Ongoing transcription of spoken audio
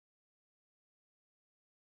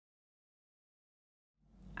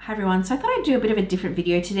Hi everyone, so I thought I'd do a bit of a different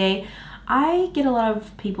video today. I get a lot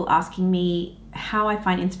of people asking me how I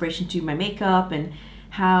find inspiration to do my makeup and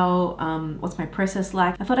how, what's my process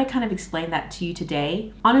like. I thought I'd kind of explain that to you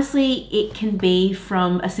today. Honestly, it can be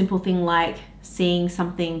from a simple thing like seeing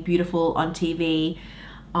something beautiful on TV,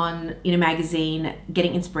 in a magazine,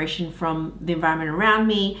 getting inspiration from the environment around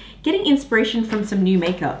me, getting inspiration from some new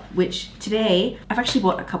makeup, which today I've actually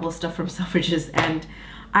bought a couple of stuff from Selfridges, and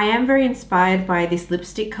I am very inspired by this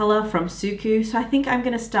lipstick color from Suqqu, so I think I'm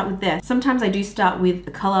gonna start with this. Sometimes I do start with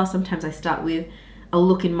the color, sometimes I start with a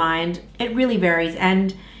look in mind. It really varies,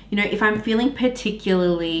 and you know, if I'm feeling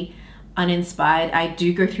particularly uninspired, I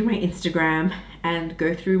do go through my Instagram and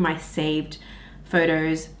go through my saved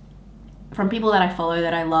photos from people that I follow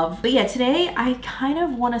that I love. But yeah, today I kind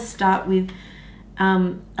of want to start with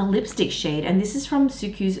a lipstick shade, and this is from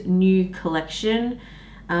Suqq's new collection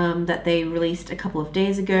that they released a couple of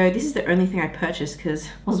days ago. This is the only thing I purchased because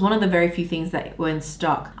it was one of the very few things that were in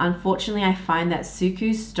stock. Unfortunately, I find that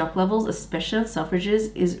Suqq's stock levels, especially on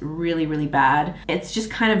Selfridges, is really, really bad. It's just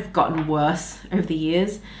kind of gotten worse over the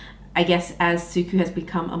years, I guess, as Suqqu has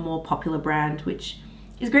become a more popular brand, which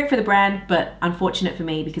is great for the brand, but unfortunate for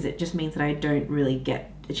me because it just means that I don't really get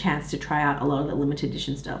a chance to try out a lot of the limited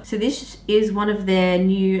edition stuff. So this is one of their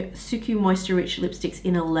new Suqqu Moisture Rich lipsticks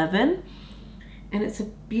in 11. And it's a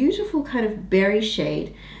beautiful kind of berry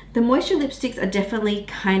shade. The moisture lipsticks are definitely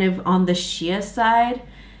kind of on the sheer side,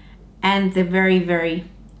 and they're very, very,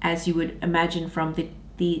 as you would imagine from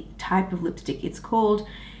the type of lipstick it's called,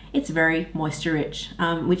 it's very moisture rich,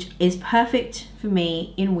 which is perfect for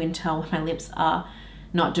me in winter when my lips are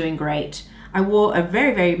not doing great. I wore a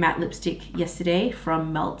very, very matte lipstick yesterday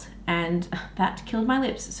from Melt, and that killed my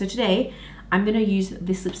lips. So today I'm gonna use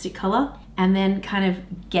this lipstick color and then kind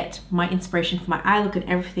of get my inspiration for my eye look and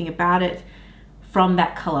everything about it from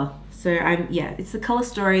that color. So yeah, it's the color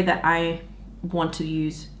story that I want to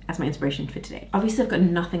use as my inspiration for today. Obviously I've got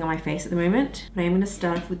nothing on my face at the moment, but I am gonna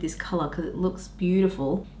start off with this color because it looks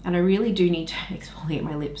beautiful, and I really do need to exfoliate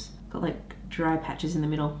my lips. Got like dry patches in the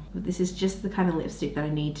middle, but this is just the kind of lipstick that I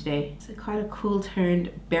need today. It's quite a cool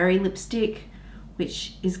toned berry lipstick,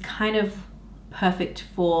 which is kind of perfect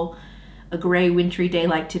for a grey wintry day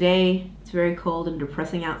like today. It's very cold and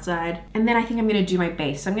depressing outside. And then I think I'm gonna do my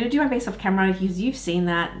base. So I'm gonna do my base off camera because you've seen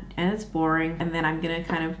that and it's boring. And then I'm gonna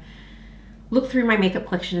kind of look through my makeup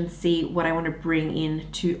collection and see what I want to bring in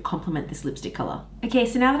to complement this lipstick color. Okay,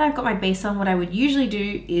 so now that I've got my base on, what I would usually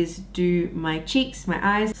do is do my cheeks, my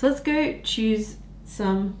eyes. So let's go choose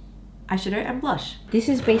some eyeshadow and blush. This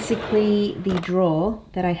is basically the drawer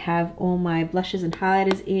that I have all my blushes and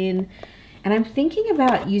highlighters in. And I'm thinking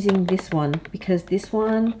about using this one because this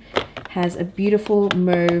one has a beautiful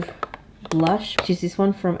mauve blush, which is this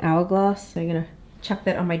one from Hourglass. So I'm gonna chuck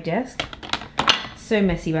that on my desk. It's so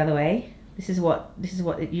messy, by the way. This is what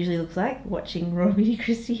it usually looks like watching Raw Beauty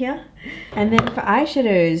Christy here. And then for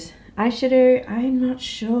eyeshadows, I'm not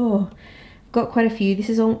sure. I've got quite a few. This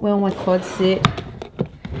is where all my quads sit.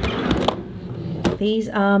 These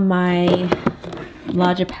are my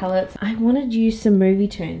larger palettes. I wanted to use some movie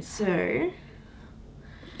tones, so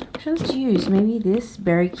which ones to use? Maybe this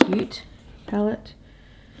Very Cute palette.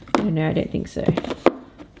 I don't know, I don't think so.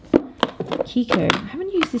 Kiko. I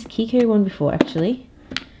haven't used this Kiko one before actually.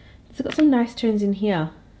 It's got some nice tones in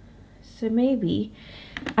here, so maybe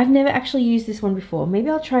I've never actually used this one before. Maybe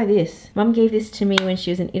I'll try this. Mum gave this to me when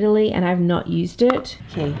she was in Italy and I've not used it.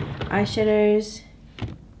 Okay, eyeshadows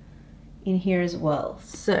in here as well.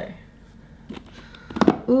 So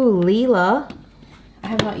ooh, Lila. I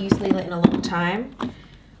have not used Lila in a long time.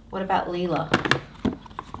 What about Lila?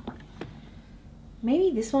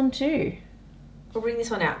 Maybe this one too. We'll bring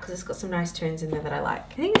this one out because it's got some nice tones in there that I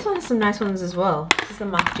like. I think this one has some nice ones as well. This is the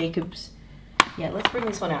Marc Jacobs. Yeah, let's bring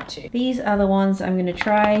this one out too. These are the ones I'm gonna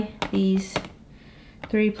try. These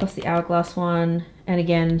 3 plus the Hourglass one. And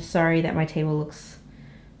again, sorry that my table looks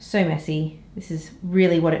so messy. This is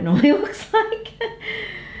really what it normally looks like.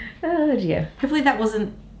 Oh dear. Hopefully that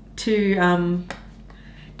wasn't too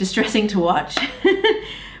distressing to watch.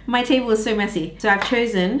 My table is so messy. So I've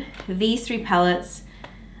chosen these 3 palettes,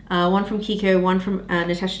 one from Kiko, one from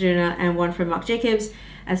Natasha Denona, and one from Marc Jacobs,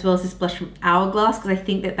 as well as this blush from Hourglass, because I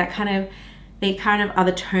think that they kind of are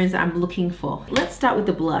the tones that I'm looking for. Let's start with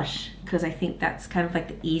the blush, because I think that's kind of like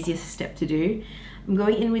the easiest step to do. I'm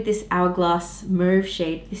going in with this Hourglass mauve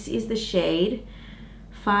shade. This is the shade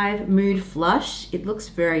 5 Mood Flush. It looks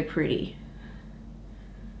very pretty.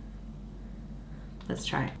 Let's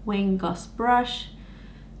try. Wayne Goss brush.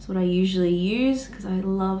 That's what I usually use because I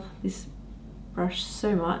love this brush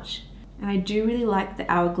so much. And I do really like the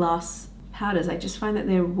Hourglass powders. I just find that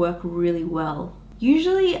they work really well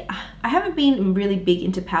Usually, I haven't been really big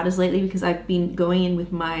into powders lately because I've been going in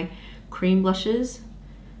with my cream blushes.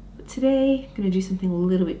 But today, I'm gonna do something a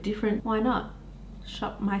little bit different. Why not?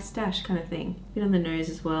 Shop my stash kind of thing. Bit on the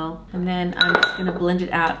nose as well. And then I'm just gonna blend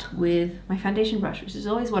it out with my foundation brush, which is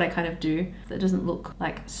always what I kind of do. So it doesn't look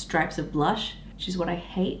like stripes of blush, which is what I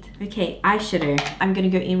hate. Okay, eyeshadow. I'm gonna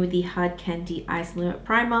go in with the Hard Candy Ice Limit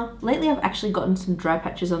Primer. Lately, I've actually gotten some dry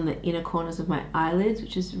patches on the inner corners of my eyelids,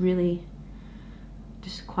 which is really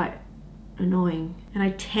just quite annoying. And I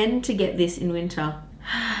tend to get this in winter.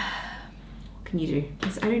 What can you do?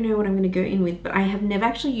 Because I don't know what I'm gonna go in with, but I have never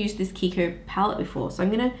actually used this Kiko palette before. So I'm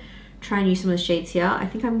gonna try and use some of the shades here. I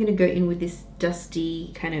think I'm gonna go in with this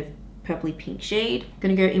dusty kind of purpley pink shade. I'm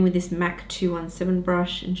gonna go in with this MAC 217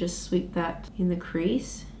 brush and just sweep that in the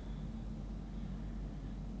crease.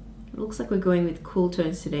 It looks like we're going with cool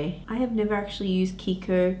tones today. I have never actually used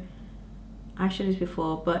Kiko eyeshadows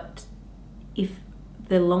before, but if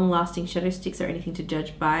the long-lasting shadow sticks are anything to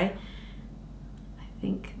judge by, I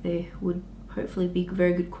think they would hopefully be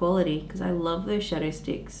very good quality because I love those shadow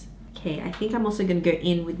sticks. Okay, I think I'm also going to go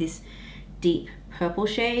in with this deep purple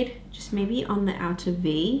shade, just maybe on the outer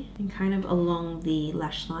V and kind of along the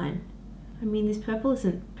lash line. I mean, this purple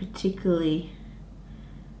isn't particularly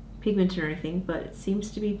pigmented or anything, but it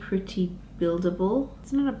seems to be pretty buildable.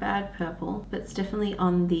 It's not a bad purple, but it's definitely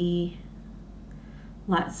on the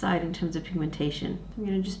light side in terms of pigmentation. I'm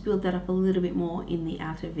going to just build that up a little bit more in the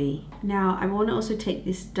outer V. Now I want to also take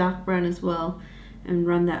this dark brown as well and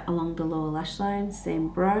run that along the lower lash line, same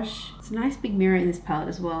brush. It's a nice big mirror in this palette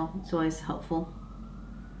as well, it's always helpful.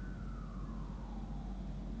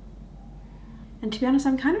 And to be honest,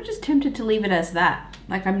 I'm kind of just tempted to leave it as that.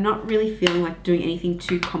 Like, I'm not really feeling like doing anything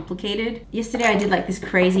too complicated. Yesterday I did like this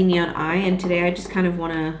crazy neon eye, and today I just kind of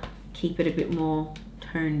want to keep it a bit more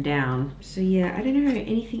toned down. So yeah, I don't know,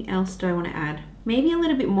 anything else do I want to add? Maybe a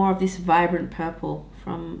little bit more of this vibrant purple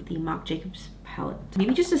from the Marc Jacobs palette.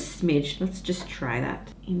 Maybe just a smidge. Let's just try that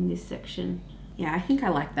in this section. Yeah, I think I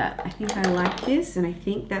like that. I think I like this, and I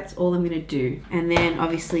think that's all I'm gonna do. And then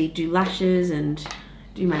obviously do lashes and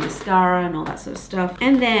do my mascara and all that sort of stuff.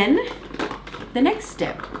 And then the next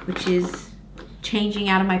step, which is changing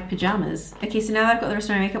out of my pajamas. Okay, so now that I've got the rest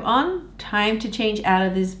of my makeup on, time to change out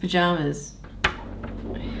of these pajamas.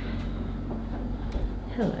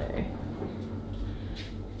 Hello.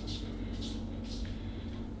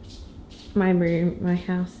 My room, my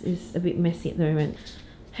house is a bit messy at the moment.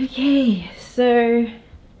 Okay, so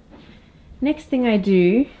next thing I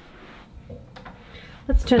do,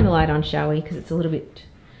 let's turn the light on, shall we? Because it's a little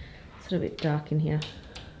bit dark in here.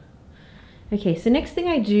 Okay, so next thing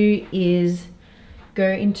I do is go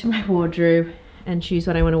into my wardrobe and choose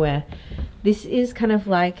what I want to wear. This is kind of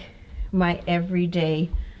like my everyday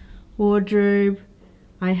wardrobe.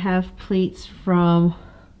 I have pleats from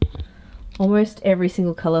almost every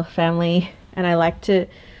single color family, and I like to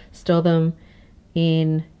store them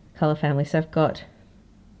in color family. So I've got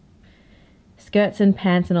skirts and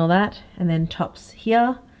pants and all that, and then tops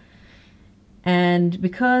here. And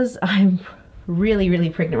because I'm really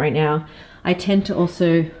pregnant right now, I tend to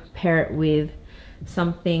also pair it with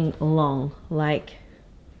something long, like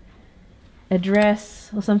a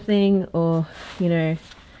dress or something, or you know,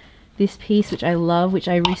 this piece which I love, which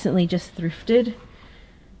I recently just thrifted.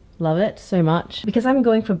 Love it so much. Because I'm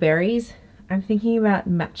going for berries, I'm thinking about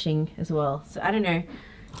matching as well. So I don't know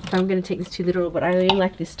if I'm going to take this too literal, but I really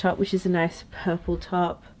like this top, which is a nice purple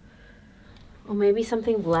top. Or maybe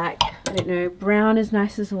something black, I don't know. Brown is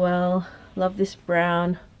nice as well. Love this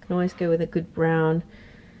brown. Can always go with a good brown.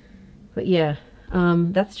 But yeah,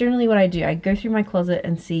 that's generally what I do. I go through my closet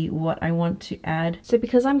and see what I want to add. So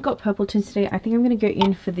because I've got purple tones today, I think I'm going to go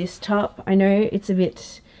in for this top. I know it's a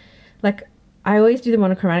bit, like, I always do the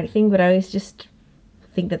monochromatic thing, but I always just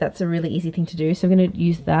think that that's a really easy thing to do. So I'm going to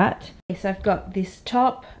use that. Okay, so I've got this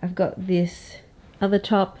top. I've got this other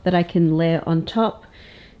top that I can layer on top.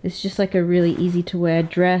 It's just like a really easy to wear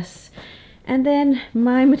dress. And then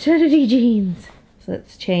my maternity jeans. So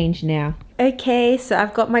let's change now. Okay, so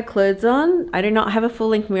I've got my clothes on. I do not have a full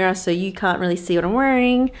length mirror, so you can't really see what I'm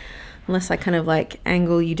wearing unless I kind of like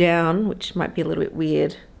angle you down, which might be a little bit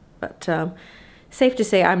weird. But safe to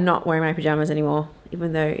say I'm not wearing my pajamas anymore,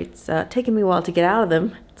 even though it's taken me a while to get out of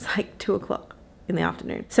them. It's like 2 o'clock in the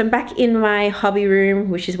afternoon. So I'm back in my hobby room,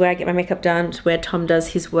 which is where I get my makeup done. It's where Tom does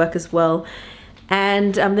his work as well.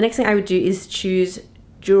 And the next thing I would do is choose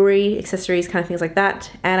jewelry, accessories, kind of things like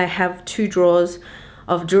that. And I have 2 drawers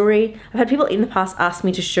of jewelry. I've had people in the past ask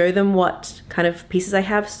me to show them what kind of pieces I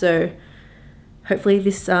have, so hopefully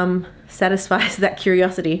this satisfies that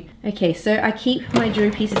curiosity. Okay, so I keep my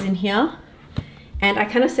jewelry pieces in here, and I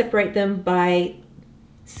kind of separate them by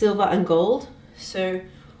silver and gold. So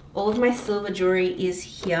all of my silver jewelry is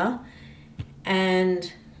here,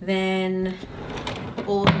 and then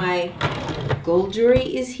all of my gold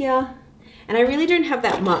jewelry is here. And I really don't have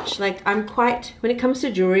that much. Like, when it comes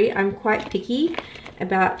to jewelry, I'm quite picky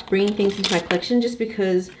about bringing things into my collection, just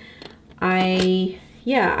because I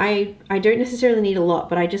don't necessarily need a lot,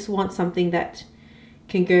 but I just want something that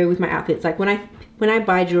can go with my outfits. Like when I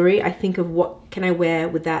buy jewelry, I think of what can I wear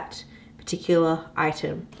with that particular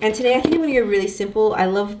item. And today I think I'm gonna go really simple. I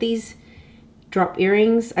love these drop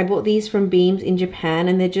earrings. I bought these from Beams in Japan,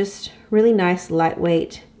 and they're just really nice,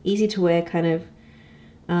 lightweight, easy to wear kind of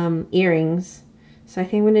earrings. So I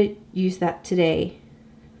think I'm gonna use that today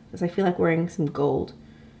because I feel like wearing some gold.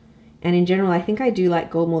 And in general, I think I do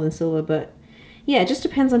like gold more than silver, but yeah, it just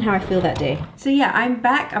depends on how I feel that day. So yeah, I'm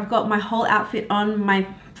back. I've got my whole outfit on, my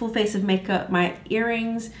full face of makeup, my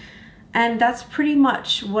earrings, and that's pretty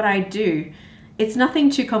much what I do. It's nothing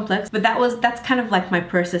too complex, but that's kind of like my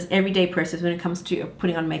process, everyday process when it comes to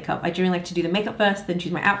putting on makeup. I generally like to do the makeup first, then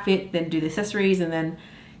choose my outfit, then do the accessories, and then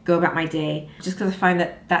go about my day. Just because I find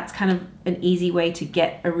that that's kind of an easy way to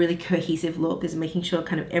get a really cohesive look, is making sure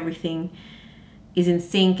kind of everything is in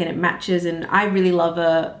sync and it matches. And I really love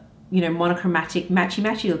a, you know, monochromatic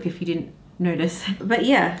matchy look, if you didn't notice. But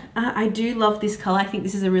yeah, I do love this color. I think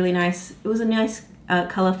this is a really nice, it was a nice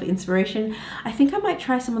color for inspiration. I think I might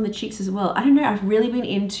try some on the cheeks as well. I don't know, I've really been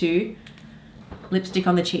into lipstick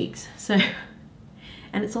on the cheeks. So,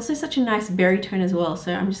 and it's also such a nice berry tone as well.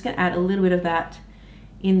 So I'm just gonna add a little bit of that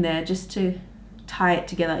in there just to tie it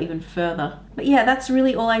together even further. But yeah, that's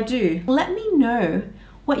really all I do. Let me know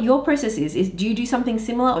what your process is. Do you do something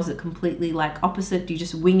similar, or is it completely like opposite? Do you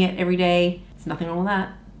just wing it every day? There's nothing wrong with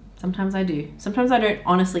that. Sometimes I do. Sometimes I don't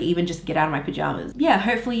honestly even just get out of my pajamas. Yeah,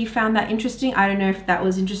 hopefully you found that interesting. I don't know if that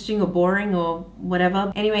was interesting or boring or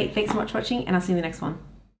whatever. Anyway, thanks so much for watching, and I'll see you in the next one.